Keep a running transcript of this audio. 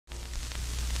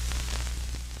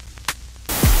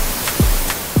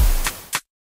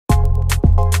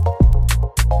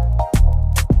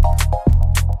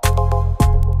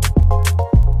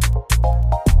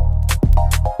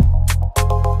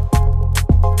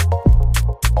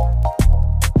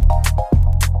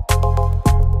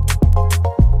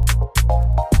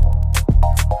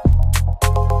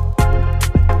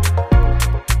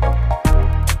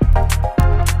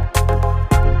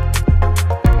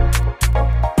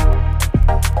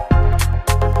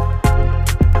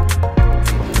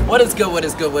What is good, what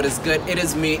is good, what is good? It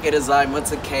is me, it is I,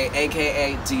 Mutsa K,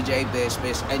 aka DJ Bish,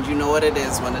 and you know what it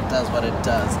is when it does what it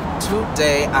does.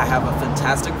 Today, I have a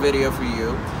fantastic video for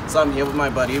you. So I'm here with my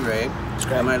buddy Ray,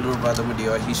 and my little brother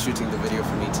Manicure. He's shooting the video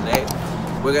for me today.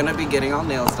 We're gonna be getting our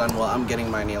nails done. Well, I'm getting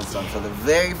my nails done for the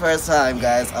very first time,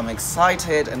 guys. I'm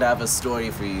excited, and I have a story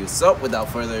for you. So, without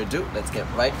further ado, let's get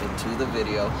right into the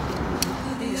video.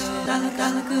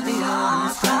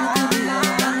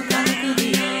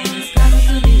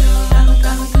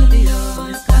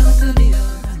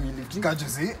 Can't you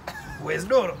see? Where's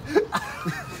Doro?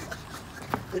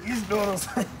 It is Doro,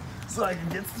 so I can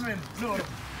get straight. Doro.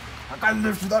 I can't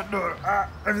live without Doro.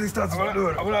 Everything starts with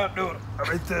Doro. I'm not Doro.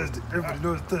 I'm Thursday. Everybody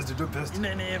knows Thursday, don't pest.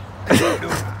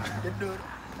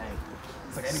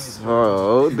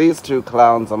 So, these two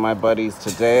clowns are my buddies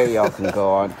today. Y'all can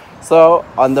go on. So,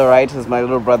 on the right is my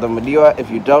little brother Manicure.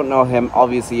 If you don't know him,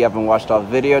 obviously you haven't watched our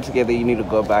video together. You need to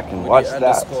go back and watch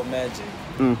that.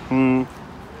 Magic.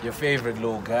 Your favorite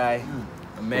little guy.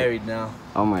 I'm married now.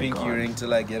 Oh my Pinky God. ring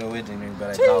till I get a wedding ring,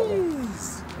 but I got one.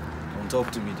 Don't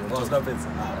talk to me. Don't talk to me.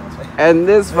 And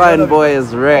this fine boy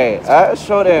is Ray. I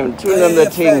showed him, two them the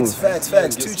things. Facts.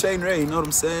 2 Chain Ray, you know what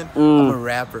I'm saying? I'm a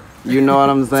rapper. You know what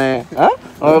I'm saying? Huh?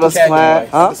 Oh, the Khaki swag,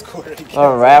 huh?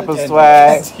 Oh, rapper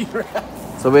swag.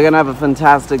 So we're gonna have a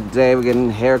fantastic day. We're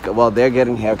getting haircut. Well, they're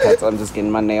getting haircuts. I'm just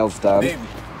getting my nails done.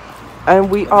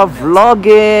 And we are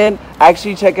vlogging.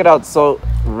 Actually, check it out. So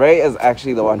Ray is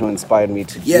actually the one who inspired me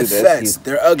to do this. Yes, facts.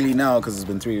 They're ugly now because it's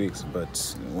been 3 weeks,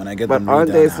 but when I get them But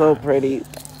aren't they redone, so pretty?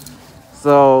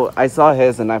 So I saw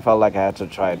his and I felt like I had to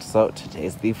try it. So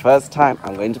today's the first time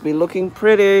I'm going to be looking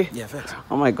pretty. Yeah, facts.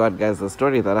 Oh my God, guys, the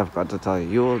story that I've got to tell you,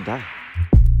 you will die.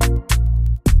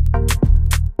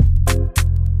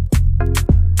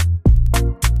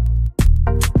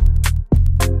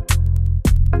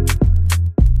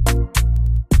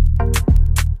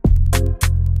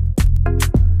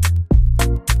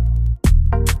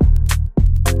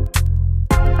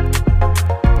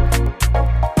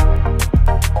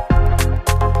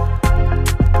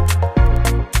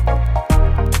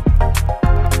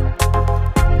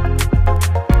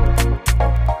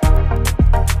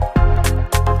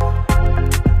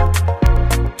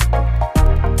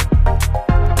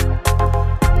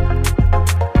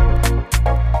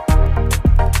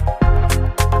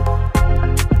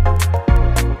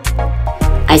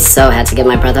 I so had to give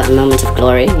my brother a moment of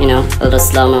glory, you know, a little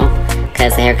slow-mo,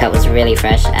 because the haircut was really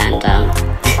fresh, and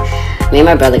me and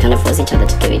my brother kind of forced each other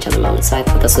to give each other moments, so I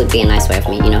thought this would be a nice way for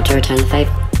me, you know, to return the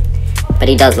favor. But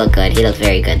he does look good, he looks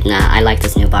very good. Nah, I like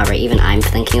this new barber. Even I'm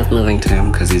thinking of moving to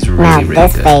him, because he's really good.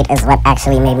 This fade is what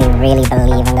actually made me really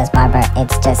believe in this barber.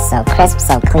 It's just so crisp,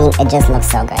 so clean, it just looks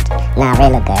so good. Nah, Ray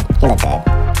look good, he look good.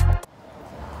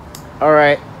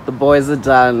 Alright, the boys are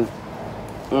done.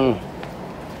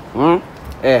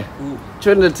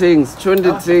 Chewing the things, I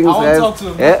won't talk to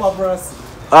him, no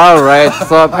paparazzi. Alright,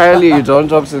 so apparently you don't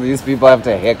talk to these people after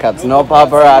haircuts. No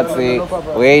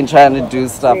paparazzi. We ain't trying to do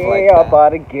stuff like that. We are about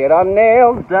to get our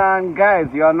nails done. Guys,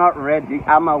 you're not ready.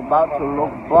 I'm about to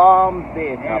look bomb.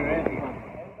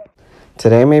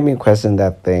 Today made me question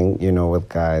that thing, you know, with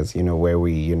guys, you know, where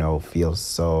we, you know, feel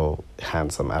so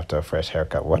handsome after a fresh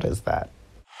haircut. What is that?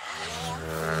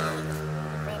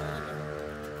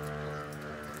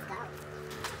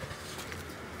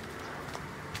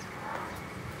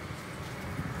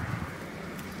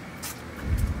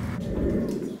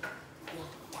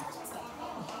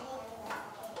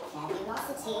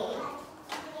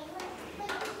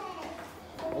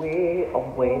 We are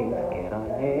waiting to get our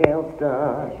nails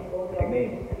done.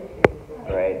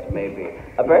 Right, maybe.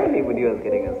 Apparently Manicure is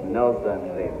getting his nose done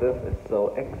today. This is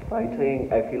so exciting.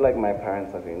 I feel like my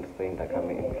parents are going to think that I'm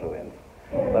an influence.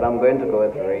 But I'm going to go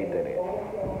with Ray did it.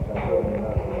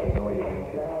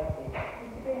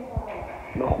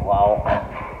 Oh, wow.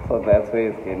 So that's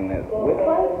where he's getting his.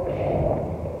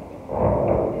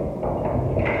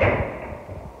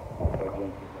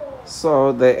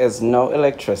 So there is no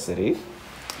electricity.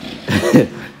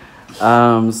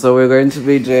 So we're going to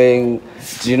be doing,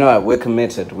 do you know what, we're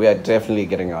committed. We are definitely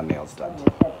getting our nails done.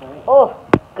 Oh,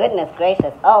 goodness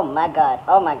gracious. Oh my God,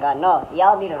 no.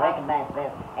 Y'all need to recognize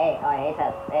this. Hey, our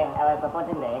haters. Hey, I was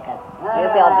supporting the haters. You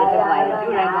see how bitches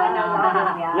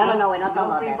my No, we're not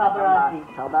talking about that.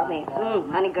 It's about me.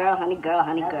 Honey girl.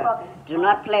 Do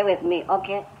not play with me,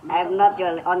 okay? I'm not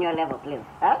on your level, please.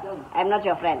 Huh? I'm not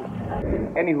your friend.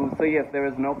 Anywho, so yes, there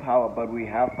is no power, but we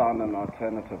have found an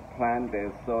alternative plan.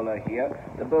 There's solar here.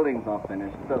 The building's not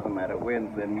finished. It doesn't matter. We're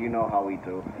in Zim. You know how we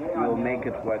do. We will make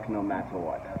it work no matter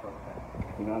what.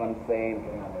 You know what I'm saying?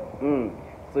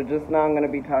 So just now I'm going to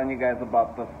be telling you guys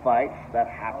about the fight that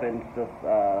happened just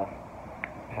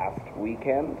past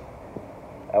weekend.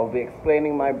 I will be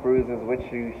explaining my bruises, which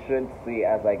you should see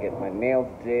as I get my nails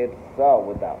did. So,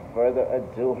 without further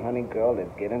ado, honey girl,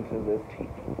 let's get into this tea.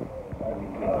 I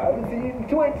haven't seen you in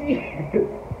 20 years.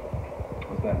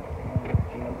 What's that?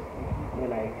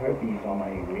 Like herpes on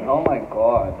my ear. Oh my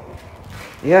god.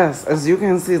 Yes, as you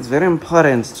can see, it's very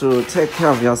important to take care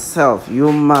of yourself.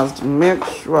 You must make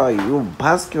sure you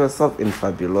bask yourself in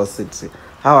fabulosity.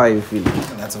 How are you feeling?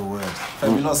 That's a word.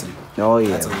 Fabulosity. Oh yeah.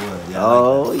 That's a word. Yeah,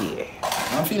 oh yeah.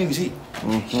 I'm feeling G.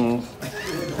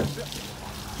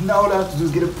 Now all I have to do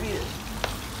is get a beard.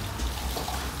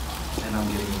 And I'm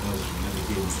getting emotional. Never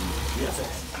getting some. Yes,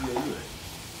 yeah, you're right.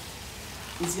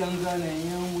 It's young gun and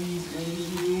young weed and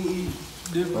young weed.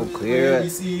 Okay. We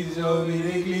see the show me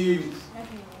they cleave.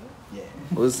 Yeah.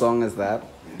 Whose song is that?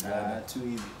 Too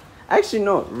easy. Actually,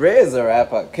 no. Ray is a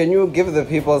rapper. Can you give the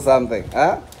people something?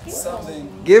 Huh?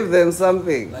 Something Give them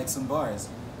something. like some bars.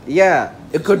 Yeah,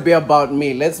 it could be about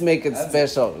me. Let's make it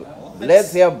special.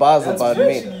 Let's hear bars about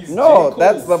me. No,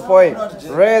 that's the point.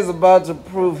 Ray is about to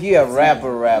prove he a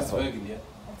rapper. It's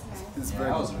Yeah,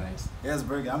 burger. I was right. Yes,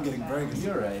 burger. I'm getting burgers.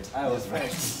 You're right. I was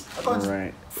right. I can't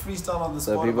Right. freestyle on the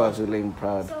So spot. people are feeling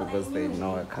proud because they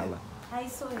know a color. I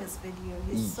saw his video,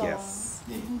 his song. Yes.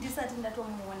 Didn't you certain that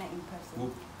one wanna in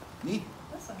person? Me?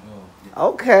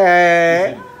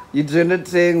 Okay. You doing the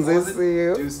things, I What was it? see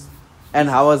you. Juice. And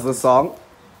how was the song?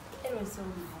 It was so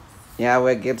nice. Yeah,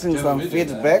 we're getting some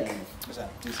feedback. What's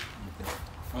that? Juice.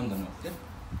 On the note.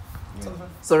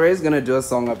 So Ray's gonna do a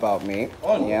song about me.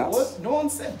 Oh, no. Yeah. What? No one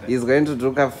said that. He's going to do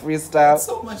a freestyle.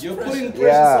 So much You're pressure. putting pressure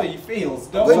Yeah. so he fails.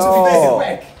 Don't Going to No. be fail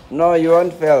back. No, you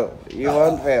won't fail. You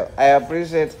won't fail. I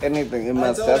appreciate anything. You I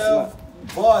must don't just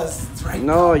have bars right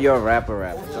No, you're a rapper.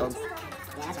 Don't.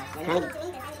 Yeah, that's right. Honey,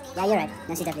 yeah, you're right.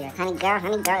 No, she's definitely right. Honey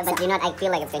girl, but you know what? I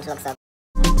feel like it's going to look so.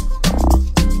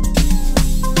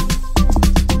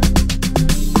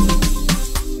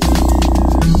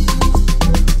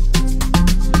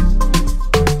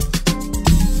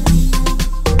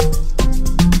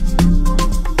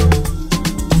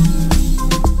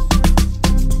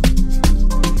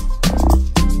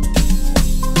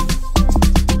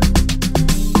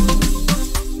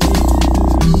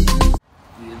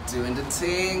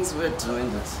 We're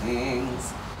doing the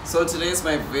things. So today's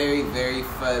my very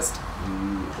first,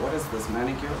 what is this,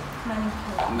 manicure?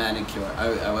 Manicure.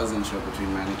 I wasn't sure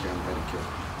between manicure and pedicure.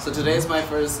 So today's my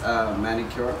first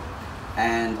manicure,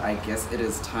 and I guess it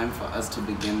is time for us to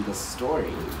begin the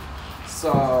story.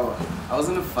 So I was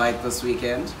in a fight this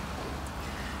weekend,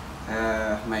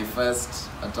 my first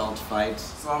adult fight.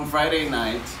 So on Friday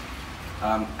night,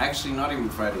 actually not even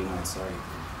Friday night, sorry.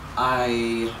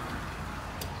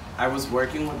 I was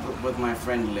working with my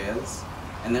friend Liz,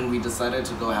 and then we decided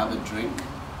to go have a drink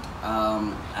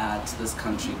at this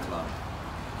country club.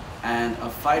 And a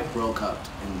fight broke out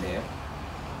in there.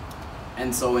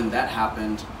 And so when that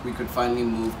happened, we could finally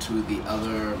move to the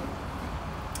other,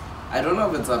 I don't know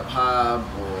if it's a pub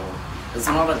or it's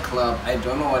not a club, I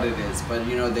don't know what it is, but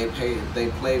you know, they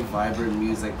play vibrant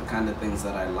music, the kind of things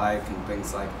that I like and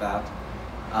things like that.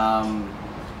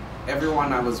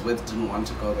 Everyone I was with didn't want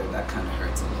to go there. That kind of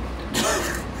hurts a little bit.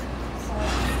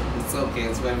 It's okay.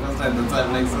 It's my first time. That's why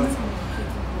it makes sense.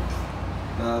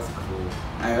 That's cool.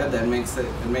 I heard that makes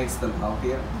them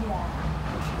healthier. Yeah.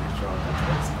 I'm sure I'll get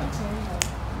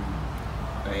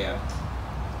but yeah.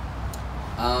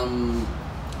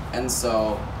 And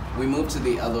so we moved to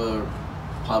the other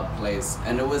pub place,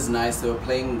 and it was nice. They were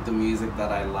playing the music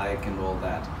that I like and all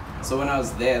that. So when I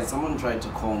was there, someone tried to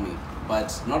call me,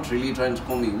 but not really trying to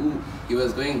call me. Ooh, he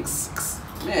was going kss, kss.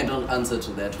 Me, I don't answer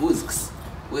to that. Who is kss?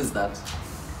 Who is that?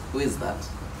 Who is that?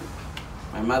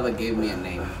 My mother gave me a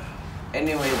name.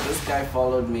 Anyway, this guy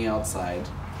followed me outside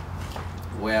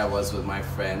where I was with my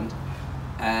friend,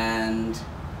 and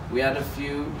we had a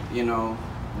few, you know,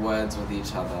 words with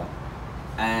each other,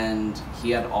 and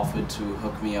he had offered to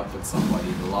hook me up with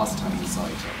somebody the last time we saw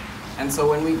each other. And so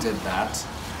when we did that,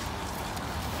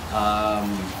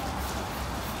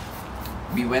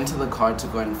 we went to the car to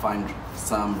go and find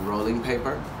some rolling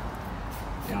paper,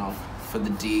 you know, for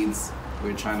the deeds.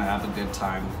 We were trying to have a good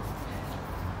time,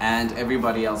 and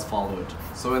everybody else followed.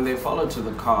 So when they followed to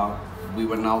the car, we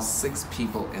were now 6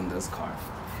 people in this car.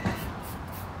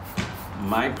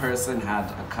 My person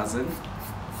had a cousin.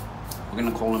 We're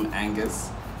gonna call him Angus,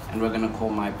 and we're gonna call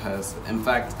my person. In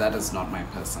fact, that is not my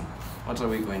person. What are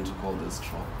we going to call this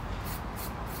troll?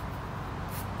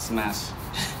 Tanashi.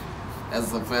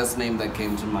 That's the first name that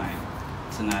came to mind.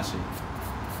 Tanashi.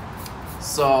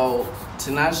 So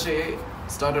Tanashi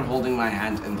started holding my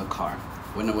hand in the car.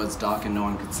 when it was dark and no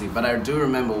one could see. But I do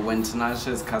remember when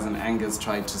Tinashe's cousin Angus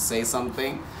tried to say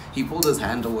something, he pulled his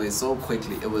hand away so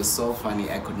quickly. It was so funny,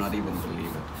 I could not even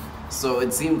believe it. So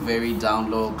it seemed very down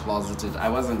low, closeted. I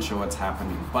wasn't sure what's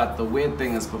happening. But the weird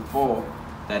thing is, before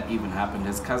that even happened,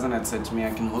 his cousin had said to me,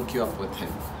 I can hook you up with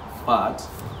him, but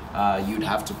you'd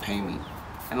have to pay me.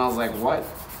 And I was like, what?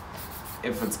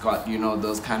 If it's got, you know,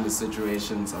 those kind of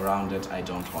situations around it, I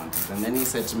don't want it. And then he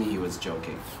said to me he was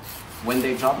joking. When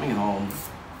they dropped me home,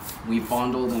 we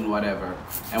fondled and whatever.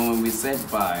 And when we said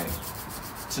bye,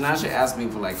 Tinashe asked me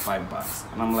for like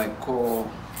 $5. And I'm like, cool,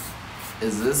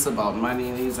 is this about money?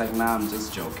 And he's like, nah, I'm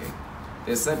just joking.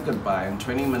 They said goodbye, and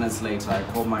 20 minutes later, I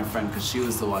called my friend because she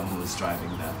was the one who was driving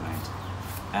that night.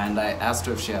 And I asked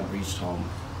her if she had reached home.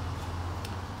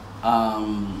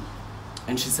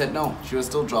 And she said no, she was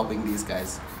still dropping these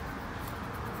guys.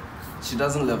 She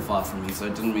doesn't live far from me, so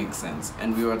it didn't make sense.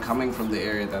 And we were coming from the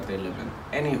area that they live in.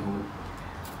 Anywho,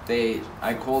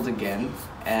 I called again,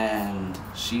 and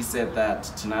she said that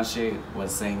Tinashe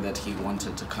was saying that he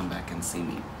wanted to come back and see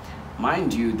me.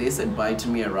 Mind you, they said bye to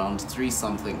me around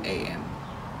 3-something a.m.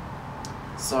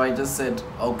 So I just said,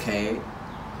 okay.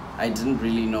 I didn't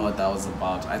really know what that was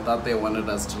about. I thought they wanted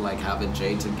us to like have a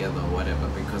J together or whatever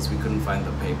because we couldn't find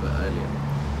the paper earlier.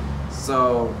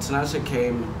 So Tinashe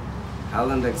came,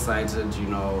 hell and excited, you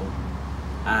know,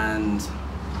 and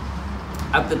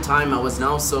at the time I was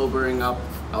now sobering up.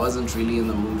 I wasn't really in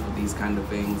the mood for these kind of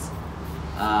things.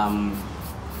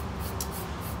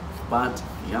 But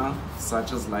yeah,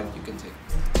 such is life, you can take it.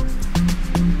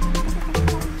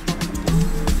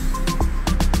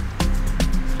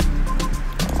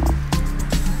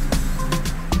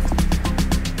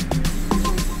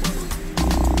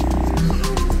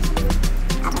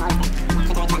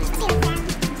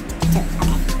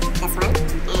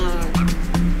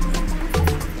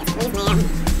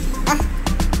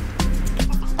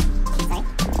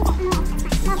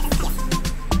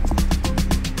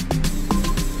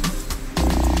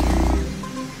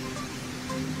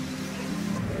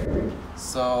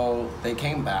 So they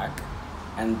came back,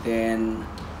 and then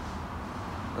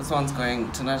this one's going,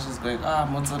 Tinashe's going,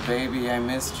 what's up, baby? I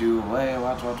missed you. Wait,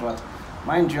 what?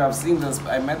 Mind you, I've seen this,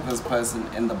 I met this person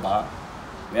in the bar.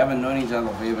 We haven't known each other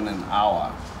for even an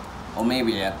hour, or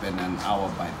maybe it had been an hour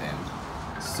by then.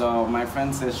 So my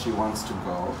friend says she wants to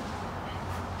go.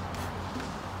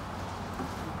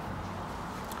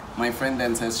 My friend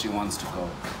then says she wants to go.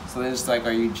 So then she's like,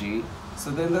 are you G? So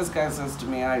then this guy says to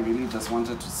me, I really just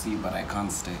wanted to see, but I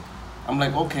can't stay. I'm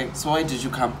like, okay, so why did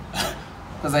you come?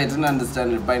 Because I didn't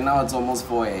understand it. By now it's almost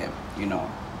 4 a.m., you know.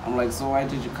 I'm like, so why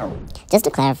did you come? Just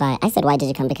to clarify, I said why did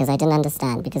you come because I didn't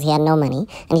understand, because he had no money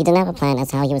and he didn't have a plan as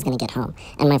to how he was going to get home.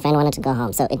 And my friend wanted to go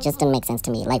home, so it just didn't make sense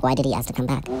to me. Like, why did he ask to come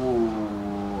back? Ooh,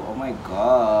 oh my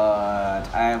God.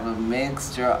 I have a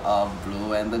mixture of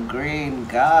blue and the green,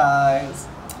 guys.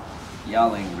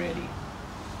 Y'all ain't ready.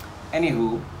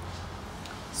 Anywho,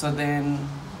 so then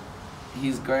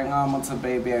he's going, what's up,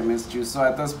 baby? I missed you. So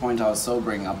at this point, I was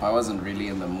sobering up. I wasn't really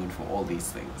in the mood for all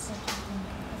these things.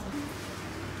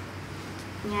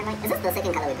 Yeah, like, is this the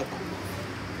second color we picked up?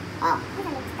 Wow.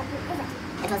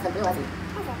 It was the blue, wasn't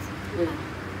it?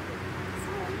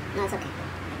 No, it's okay.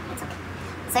 It's okay.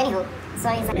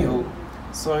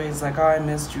 So he's like, I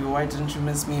missed you. Why didn't you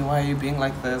miss me? Why are you being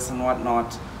like this and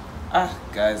whatnot?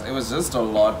 Guys, it was just a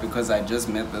lot because I just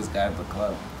met this guy at the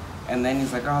club. And then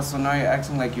he's like, so now you're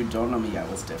acting like you don't know me. I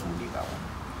was definitely that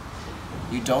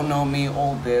one. You don't know me,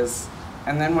 all this.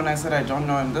 And then when I said I don't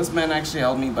know him, this man actually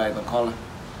held me by the collar.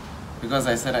 Because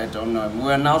I said I don't know him. We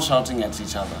were now shouting at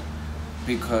each other.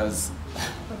 Because...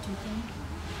 What do you think?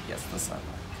 Yes, the sunlight.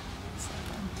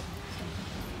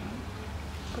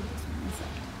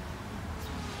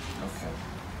 Okay.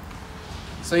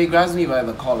 So he grabs me by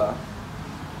the collar.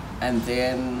 And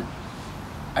then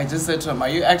I just said to him, are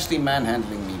you actually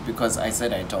manhandling me? Because I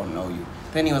said I don't know you.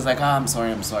 Then he was like, I'm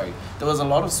sorry. There was a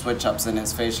lot of switch-ups in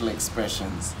his facial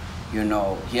expressions. You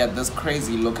know, he had this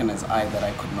crazy look in his eye that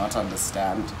I could not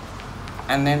understand.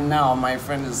 And then now my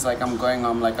friend is like, I'm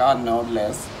like, no,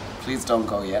 Les, please don't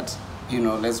go yet. You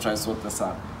know, let's try to sort this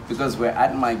out. Because we're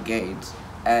at my gate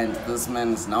and this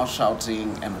man is now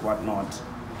shouting and whatnot.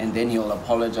 And then he'll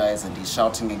apologize and he's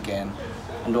shouting again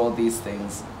and all these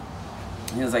things.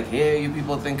 He was like, hey, you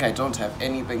people think I don't have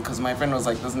anything? Because my friend was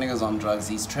like, this nigga's on drugs,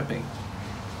 he's tripping.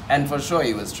 And for sure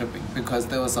he was tripping because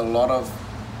there was a lot of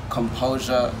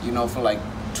composure, you know, for like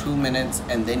 2 minutes,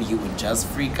 and then he would just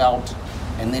freak out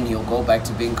and then he'll go back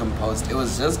to being composed. It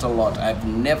was just a lot. I've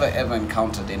never ever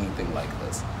encountered anything like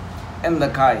this. In the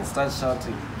car, he starts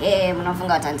shouting. Hey,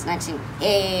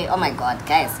 hey, oh my god,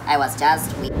 guys, I was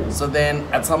just weak. So then,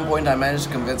 at some point, I managed to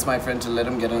convince my friend to let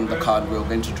him get in the car. We were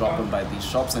going to drop him by these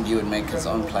shops and he would make his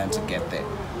own plan to get there.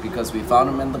 Because we found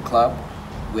him in the club,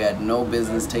 we had no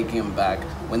business taking him back.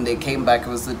 When they came back, it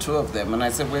was the two of them. And I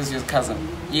said, where's your cousin?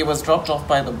 He was dropped off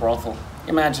by the brothel.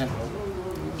 Imagine.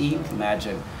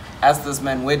 Imagine. Ask this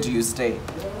man, where do you stay?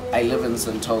 I live in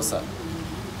Sentosa.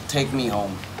 Take me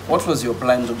home. What was your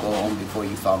plan to go home before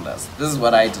you found us? This is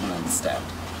what I didn't understand.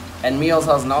 And me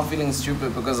also, I was now feeling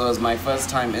stupid because it was my first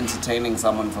time entertaining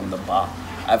someone from the bar.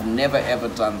 I've never ever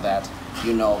done that,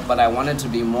 you know, but I wanted to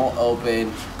be more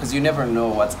open because you never know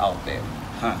what's out there.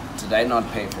 Huh, did I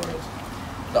not pay for it?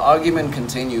 The argument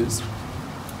continues.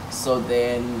 So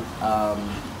then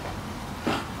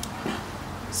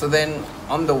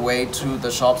on the way to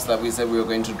the shops that we said we were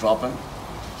going to drop him,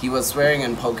 he was swearing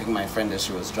and poking my friend as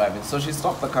she was driving. So she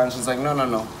stopped the car and she's like, no,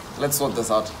 let's sort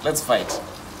this out. Let's fight.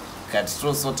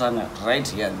 Right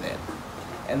here and there.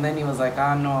 And then he was like,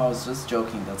 no, I was just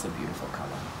joking. That's a beautiful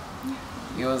color.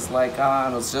 He was like,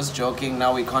 I was just joking.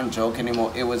 Now we can't joke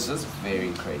anymore. It was just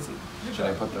very crazy. Should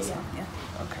I put this on? Yeah.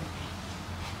 Okay.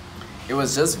 It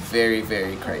was just very,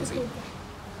 very crazy.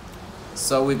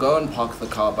 So we go and park the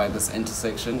car by this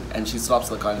intersection and she stops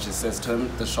the car and she says to him,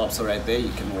 the shops are right there,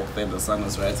 you can walk there, the sun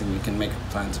is rising, you can make a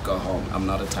plan to go home. I'm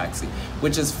not a taxi.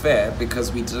 Which is fair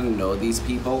because we didn't know these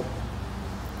people.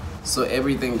 So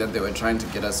everything that they were trying to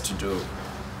get us to do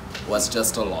was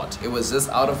just a lot. It was just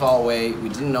out of our way. We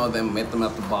didn't know them, met them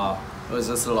at the bar. It was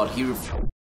just a lot.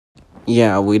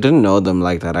 Yeah, we didn't know them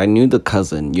like that. I knew the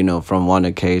cousin, you know, from one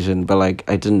occasion, but like,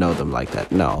 I didn't know them like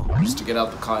that, no. Just to get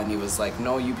out the car and he was like,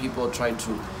 no, you people tried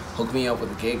to hook me up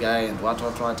with a gay guy and what.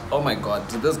 Oh my god,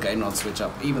 did this guy not switch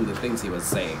up? Even the things he was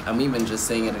saying. I'm even just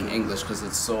saying it in English because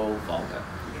it's so vulgar.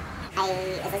 Is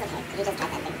this okay? Could you just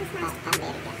drop that thing?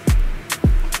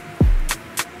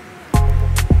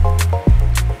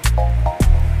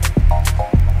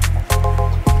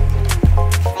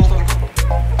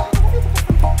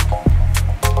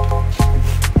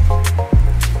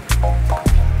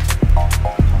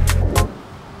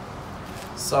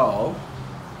 So,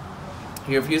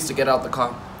 he refused to get out the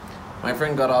car. My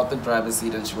friend got out the driver's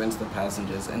seat and she went to the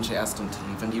passengers and she asked him to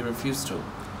leave and he refused to.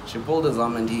 She pulled his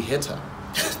arm and he hit her.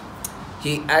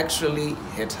 He actually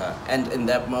hit her. And in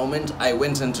that moment, I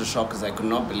went into shock because I could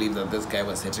not believe that this guy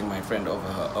was hitting my friend over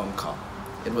her own car.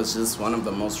 It was just one of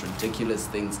the most ridiculous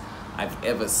things I've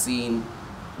ever seen,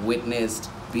 witnessed,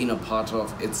 been a part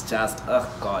of. It's just,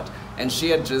 oh god. And she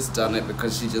had just done it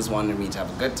because she just wanted me to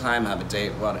have a good time, have a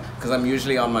date, because I'm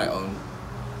usually on my own.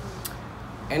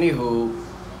 Anywho,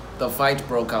 the fight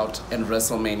broke out and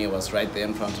WrestleMania was right there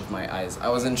in front of my eyes. I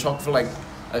was in shock for like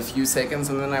a few seconds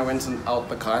and then I went out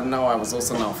the car and now I was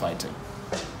also now fighting.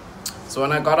 So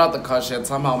when I got out the car, she had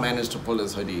somehow managed to pull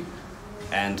his hoodie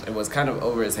and it was kind of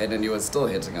over his head and he was still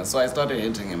hitting us. So I started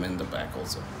hitting him in the back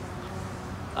also.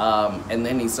 And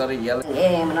then he started yelling,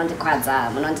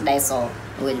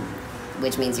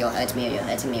 which means you'll hurt me or you're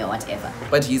hurting me or whatever.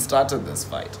 But he started this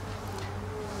fight.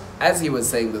 As he was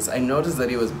saying this, I noticed that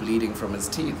he was bleeding from his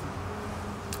teeth.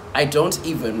 I don't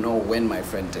even know when my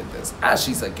friend did this.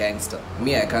 She's a gangster.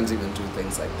 Me, I can't even do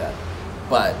things like that.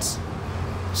 But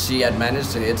she had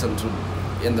managed to hit him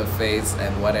in the face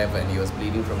and whatever, and he was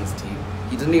bleeding from his teeth.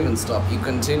 He didn't even stop. He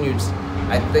continued.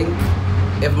 I think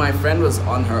if my friend was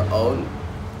on her own,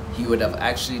 he would have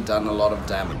actually done a lot of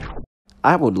damage.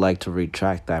 I would like to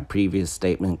retract that previous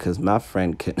statement because my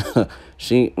friend can,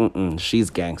 she's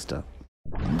gangster.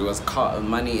 There was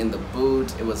money in the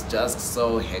boot. It was just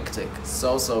so hectic,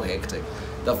 so hectic.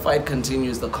 The fight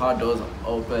continues, the car doors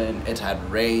open, it had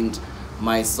rained.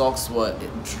 My socks were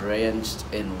drenched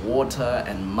in water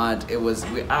and mud. It was,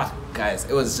 guys,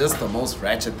 it was just the most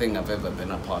ratchet thing I've ever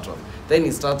been a part of. Then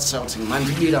he starts shouting,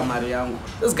 Mandibira Mariam.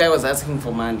 This guy was asking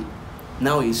for money.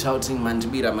 Now he's shouting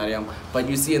Mandibira Mariam. But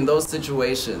you see, in those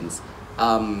situations,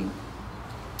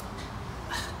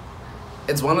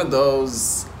 it's one of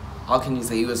those, how can you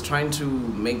say, he was trying to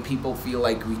make people feel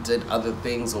like we did other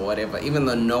things or whatever, even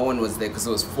though no one was there because it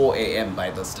was 4 a.m.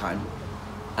 by this time.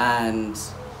 And,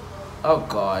 oh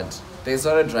God, they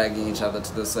started dragging each other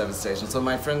to the service station. So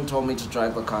my friend told me to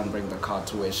drive the car and bring the car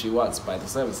to where she was, by the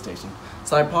service station.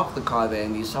 So I parked the car there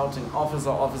and he's shouting, officer,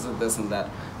 officer, this and that.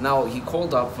 Now he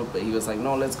called up for, he was like,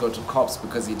 no, let's go to cops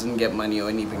because he didn't get money or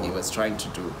anything he was trying to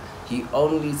do. He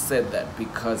only said that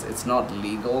because it's not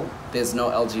legal. There's no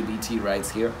LGBT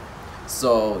rights here.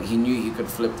 So he knew he could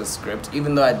flip the script,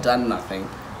 even though I'd done nothing.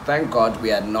 Thank God we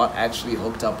had not actually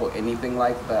hooked up or anything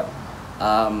like that.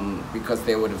 Because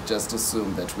they would have just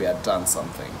assumed that we had done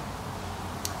something.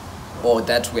 or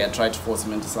that way I tried to force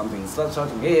him into something. He started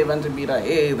shouting, hey, Vantabita,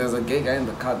 hey, there's a gay guy in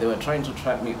the car. They were trying to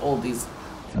trap me, all these.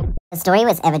 The story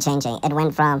was ever changing. It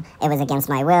went from, it was against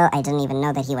my will, I didn't even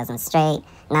know that he wasn't straight.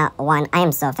 Now, one, I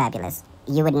am so fabulous.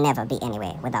 You would never be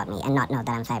anywhere without me and not know that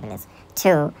I'm fabulous.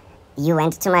 Two, you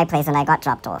went to my place and I got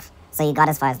dropped off. So you got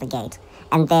as far as the gate.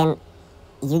 And then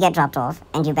you get dropped off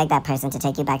and you beg that person to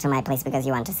take you back to my place because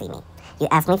you want to see me. You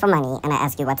ask me for money and I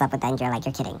ask you what's up with that and you're like,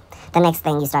 you're kidding. The next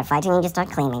thing, you start fighting and you start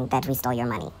claiming that we stole your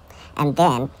money. And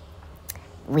then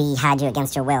we had you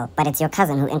against your will, but it's your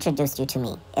cousin who introduced you to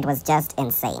me. It was just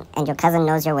insane. And your cousin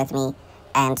knows you're with me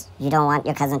and you don't want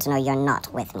your cousin to know you're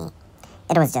not with me.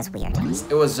 It was just weird.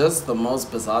 It was just the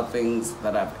most bizarre things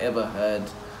that I've ever heard.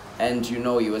 And you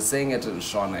know, you were saying it in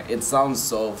Shona. It sounds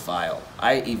so vile.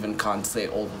 I even can't say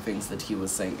all the things that he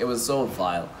was saying. It was so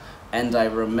vile. And I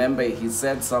remember he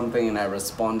said something and I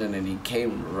responded and he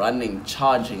came running,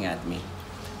 charging at me.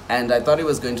 And I thought he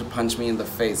was going to punch me in the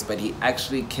face, but he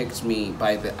actually kicked me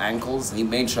by the ankles. He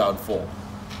made sure I'd fall.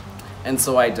 And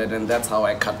so I did, and that's how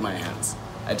I cut my hands.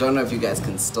 I don't know if you guys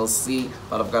can still see,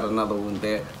 but I've got another wound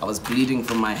there. I was bleeding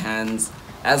from my hands.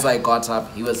 As I got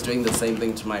up, he was doing the same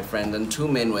thing to my friend, and two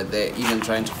men were there even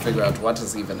trying to figure out what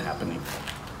is even happening.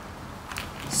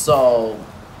 So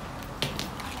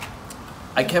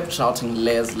I kept shouting,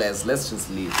 let's just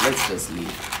leave, let's just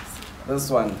leave. This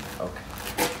one, okay.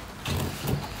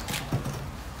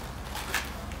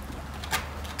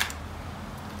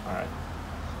 Alright.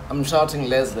 I'm shouting,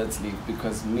 let's leave,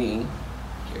 because me,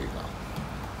 here you go.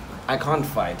 I can't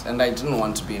fight, and I didn't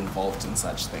want to be involved in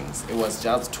such things. It was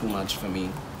just too much for me.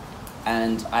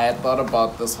 And I had thought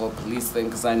about this whole police thing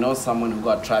because I know someone who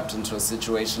got trapped into a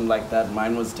situation like that.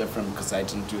 Mine was different because I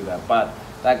didn't do that. But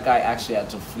that guy actually had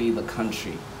to flee the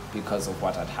country because of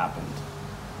what had happened.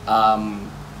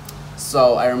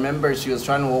 So I remember she was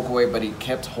trying to walk away, but he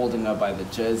kept holding her by the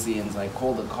jersey and like,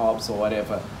 call the cops or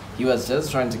whatever. He was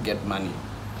just trying to get money.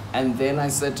 And then I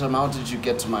said to him, how did you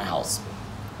get to my house?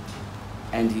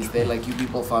 And he's there like, you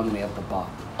people found me at the bar.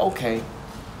 Okay,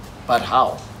 but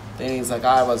how? Then he's like,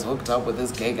 I was hooked up with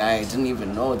this gay guy. I didn't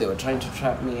even know they were trying to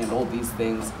trap me and all these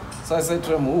things. So I said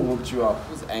to him, who hooked you up?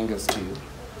 Who's Angus to you?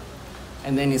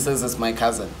 And then he says, it's my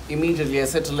cousin. Immediately I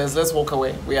said to Les, let's walk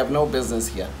away. We have no business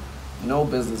here. No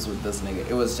business with this nigga.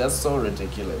 It was just so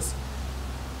ridiculous.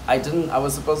 I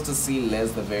was supposed to see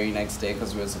Les the very next day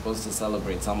because we were supposed to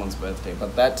celebrate someone's birthday,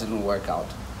 but that didn't work out.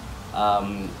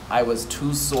 I was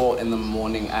too sore in the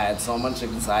morning. I had so much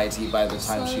anxiety by the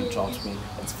time she dropped me.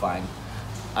 It's fine.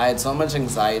 I had so much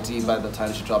anxiety by the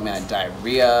time she dropped me. I had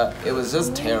diarrhea. It was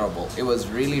just terrible. It was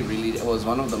really, it was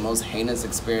one of the most heinous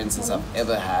experiences I've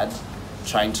ever had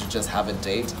trying to just have a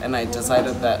date. And I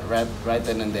decided that right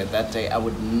then and there, that day, I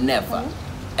would never,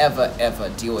 ever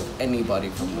deal with anybody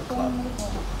from the club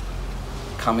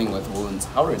coming with wounds.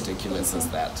 How ridiculous is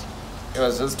that? It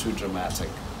was just too dramatic.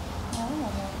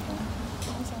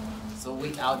 So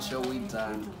we out here, we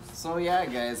done. So yeah,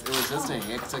 guys, it was just a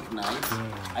hectic night.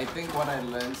 I think what I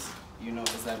learned, you know,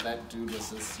 is that dude was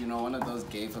just, you know, one of those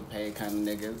gay for pay kind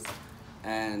of niggas.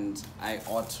 And I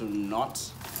ought to not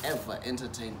ever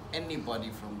entertain anybody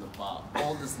from the bar.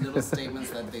 All these little statements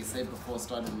that they said before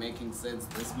started making sense.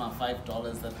 This is my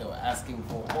 $5 that they were asking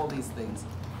for, all these things.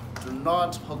 Do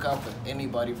not hook up with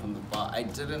anybody from the bar. I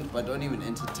didn't, but don't even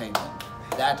entertain them.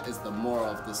 That is the moral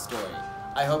of the story.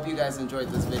 I hope you guys enjoyed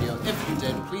this video. If you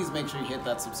did, please make sure you hit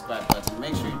that subscribe button.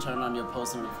 Make sure you turn on your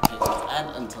post notifications. And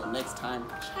until next time,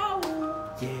 ciao.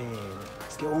 Yeah.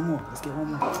 Let's get one more.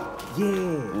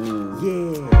 Yeah.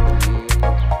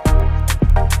 Yeah.